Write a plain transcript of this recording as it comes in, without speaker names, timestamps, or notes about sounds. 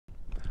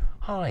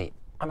Hi,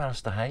 I'm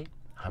Alastair Hay,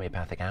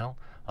 Homeopathical,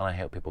 and I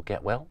help people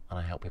get well and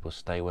I help people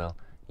stay well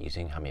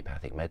using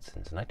homeopathic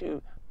medicines. And I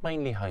do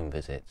mainly home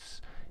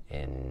visits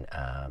in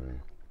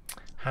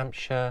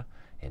Hampshire,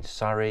 in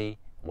Surrey,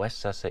 West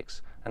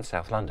Sussex and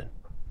South London.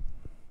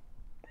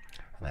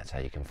 And that's how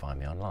you can find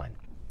me online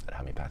at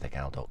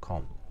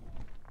homeopathical.com.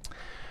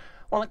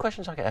 One of the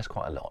questions I get asked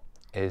quite a lot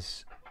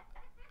is,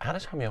 how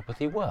does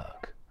homeopathy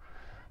work?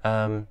 It's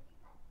an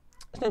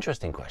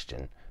interesting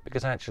question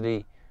because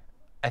actually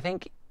I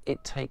think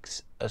it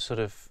takes a sort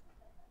of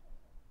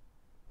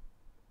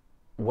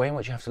way in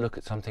which you have to look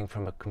at something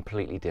from a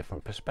completely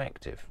different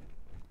perspective.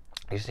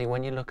 You see,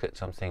 when you look at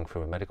something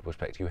from a medical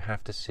perspective, you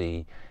have to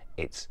see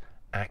its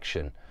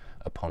action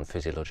upon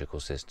physiological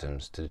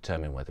systems to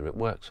determine whether it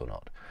works or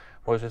not.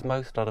 Whereas with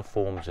most other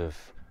forms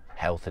of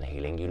health and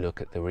healing, you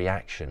look at the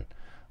reaction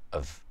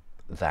of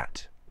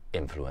that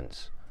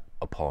influence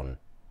upon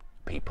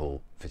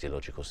people,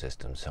 physiological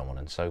systems, so on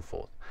and so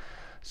forth.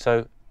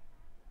 So,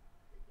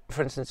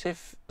 for instance,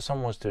 if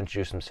someone was to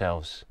introduce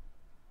themselves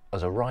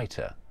as a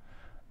writer,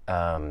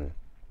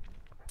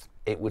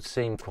 it would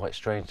seem quite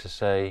strange to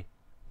say,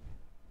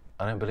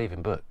 I don't believe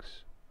in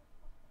books.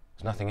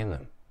 There's nothing in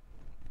them.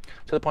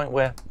 To the point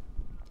where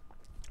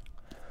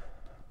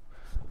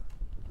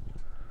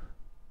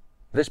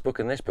this book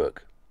and this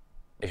book,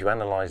 if you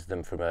analyse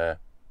them from a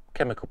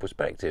chemical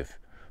perspective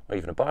or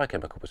even a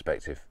biochemical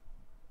perspective,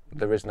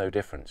 there is no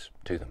difference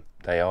to them.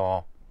 They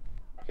are,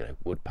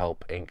 wood,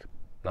 pulp, ink,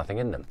 nothing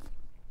in them.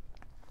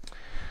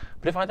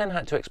 But if I then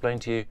had to explain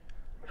to you,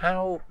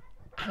 how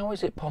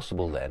is it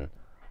possible then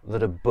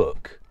that a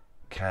book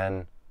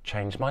can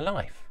change my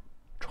life?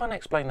 Try and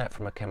explain that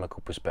from a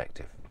chemical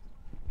perspective.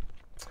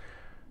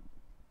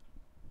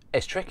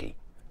 It's tricky.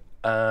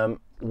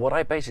 What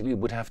I basically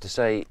would have to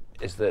say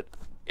is that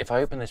if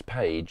I open this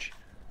page,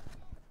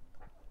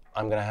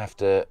 I'm going to have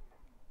to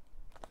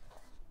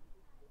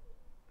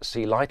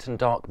see light and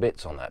dark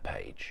bits on that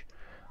page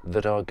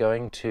that I'm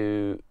going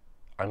to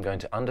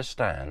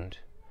understand,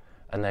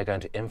 and they're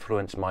going to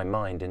influence my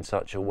mind in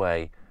such a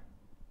way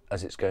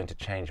as it's going to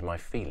change my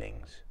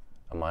feelings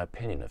and my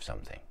opinion of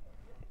something.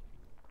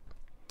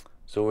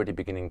 It's already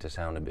beginning to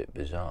sound a bit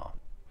bizarre,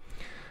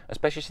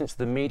 especially since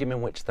the medium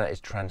in which that is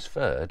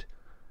transferred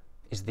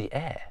is the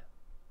air.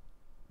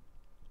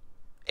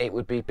 It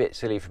would be a bit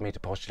silly for me to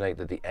postulate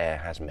that the air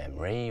has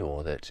memory,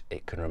 or that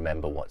it can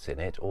remember what's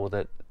in it, or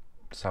that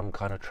some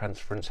kind of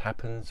transference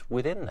happens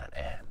within that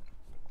air.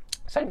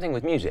 Same thing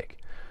with music.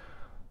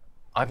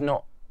 I've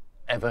not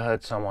ever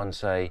heard someone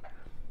say,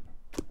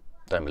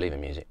 don't believe in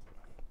music,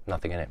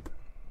 nothing in it.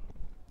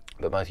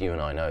 But both you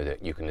and I know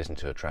that you can listen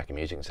to a track of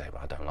music and say,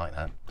 well, I don't like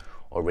that,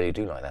 or really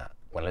do like that.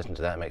 When I listen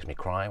to that, it makes me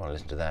cry. When I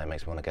listen to that, it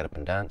makes me want to get up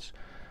and dance.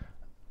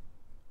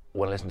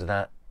 When I listen to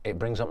that, it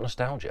brings up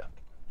nostalgia.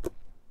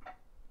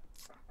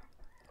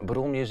 But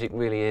all music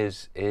really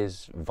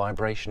is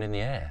vibration in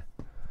the air,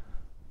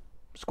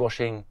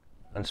 squashing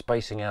and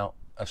spacing out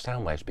of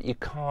sound waves. But you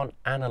can't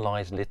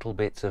analyse little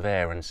bits of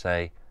air and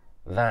say,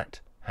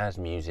 that has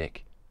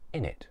music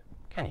in it,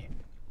 can you?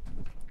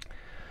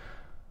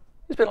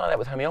 It's a bit like that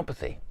with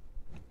homeopathy.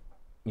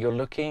 You're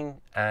looking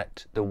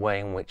at the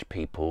way in which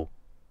people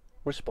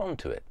respond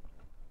to it.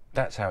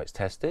 That's how it's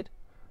tested.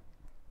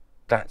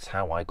 That's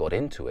how I got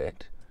into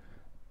it,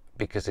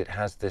 because it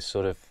has this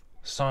sort of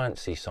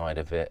sciencey side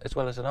of it as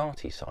well as an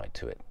arty side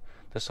to it.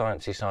 The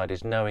sciencey side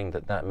is knowing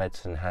that that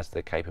medicine has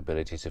the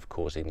capabilities of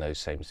causing those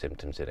same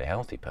symptoms in a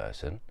healthy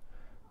person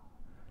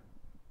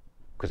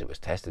because it was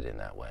tested in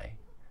that way.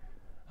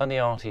 And the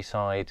arty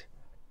side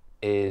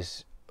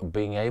is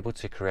being able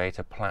to create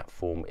a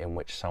platform in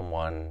which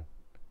someone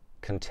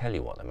can tell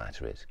you what the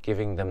matter is,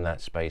 giving them that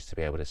space to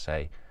be able to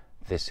say,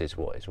 this is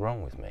what is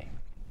wrong with me.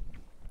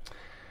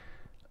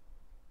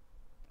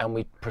 And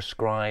we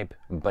prescribe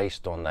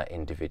based on that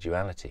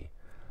individuality.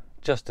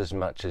 Just as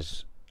much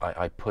as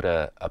I put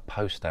a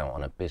post out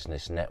on a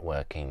business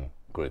networking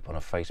group, on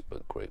a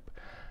Facebook group,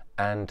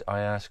 and I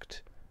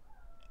asked,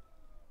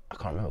 I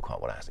can't remember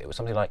quite what I asked, it was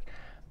something like,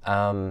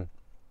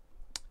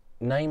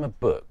 name a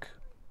book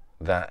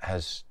that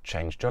has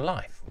changed your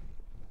life.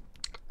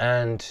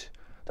 And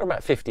there were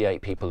about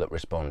 58 people that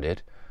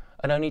responded,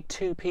 and only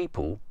 2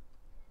 people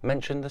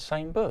mentioned the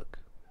same book.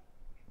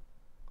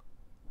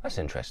 That's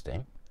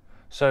interesting.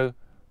 So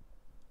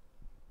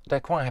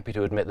they're quite happy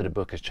to admit that a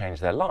book has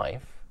changed their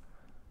life,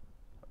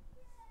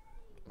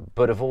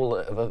 but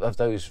of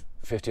those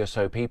 50 or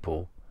so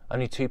people,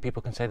 only 2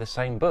 people can say the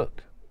same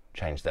book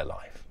changed their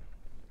life.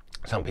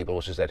 Some people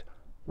also said,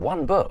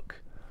 one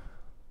book,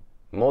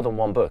 more than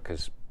one book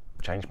has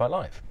changed my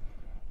life.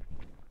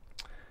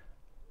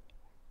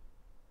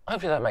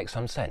 Hopefully that makes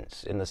some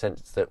sense, in the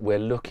sense that we're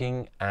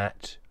looking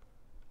at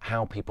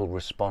how people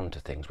respond to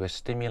things. We're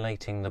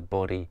stimulating the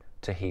body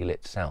to heal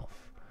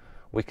itself.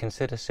 We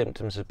consider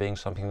symptoms as being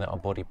something that our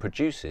body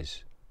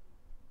produces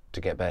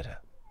to get better,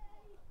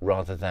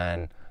 rather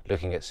than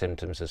looking at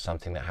symptoms as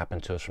something that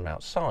happened to us from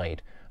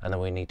outside and then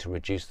we need to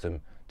reduce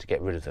them to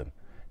get rid of them.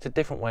 It's a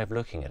different way of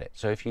looking at it.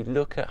 So if you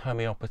look at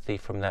homeopathy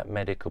from that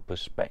medical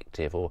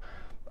perspective, or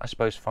I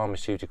suppose,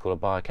 pharmaceutical or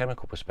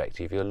biochemical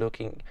perspective,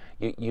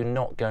 you're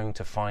not going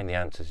to find the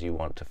answers you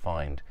want to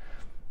find.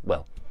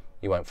 Well,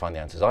 you won't find the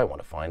answers I want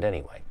to find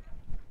anyway.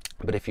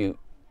 But if you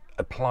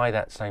apply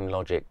that same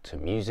logic to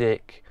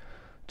music,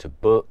 to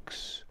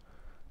books,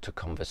 to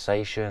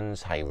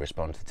conversations, how you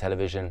respond to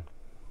television,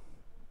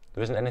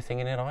 there isn't anything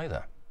in it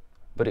either.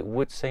 But it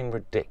would seem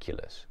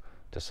ridiculous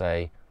to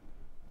say,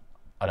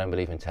 I don't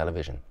believe in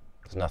television,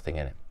 there's nothing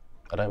in it.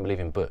 I don't believe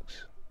in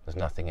books, there's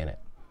nothing in it.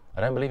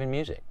 I don't believe in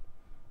music,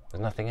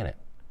 there's nothing in it.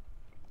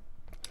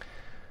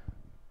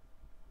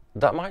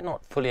 That might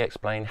not fully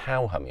explain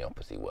how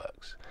homeopathy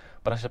works,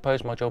 but I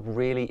suppose my job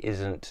really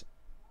isn't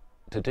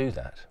to do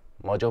that.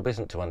 My job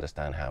isn't to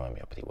understand how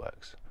homeopathy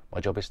works. My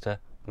job is to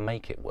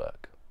make it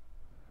work.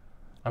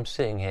 I'm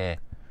sitting here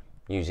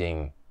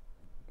using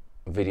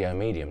video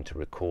medium to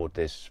record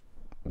this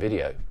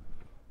video.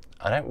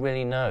 I don't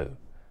really know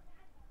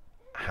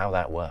how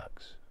that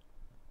works,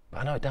 but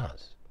I know it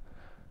does.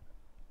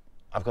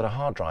 I've got a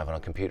hard drive on a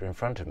computer in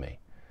front of me.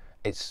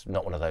 It's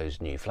not one of those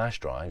new flash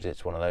drives,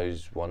 it's one of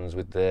those ones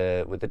with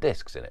the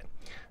discs in it.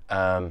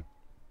 I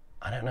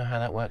don't know how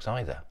that works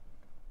either,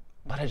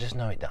 but I just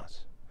know it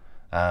does.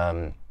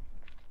 I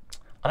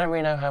don't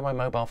really know how my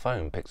mobile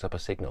phone picks up a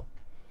signal,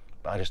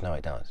 but I just know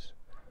it does.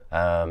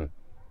 I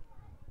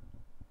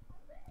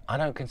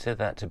don't consider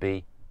that to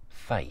be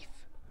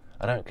faith.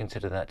 I don't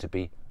consider that to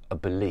be a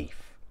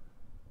belief.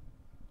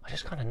 I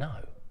just kind of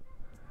know.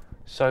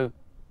 So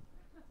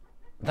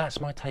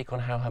that's my take on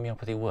how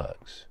homeopathy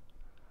works.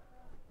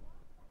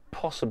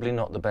 Possibly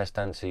not the best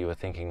answer you were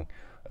thinking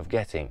of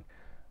getting,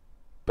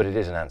 but it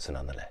is an answer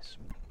nonetheless.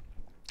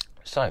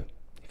 So,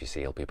 if you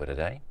see ill people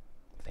today,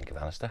 think of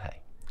Alastair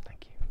Hay.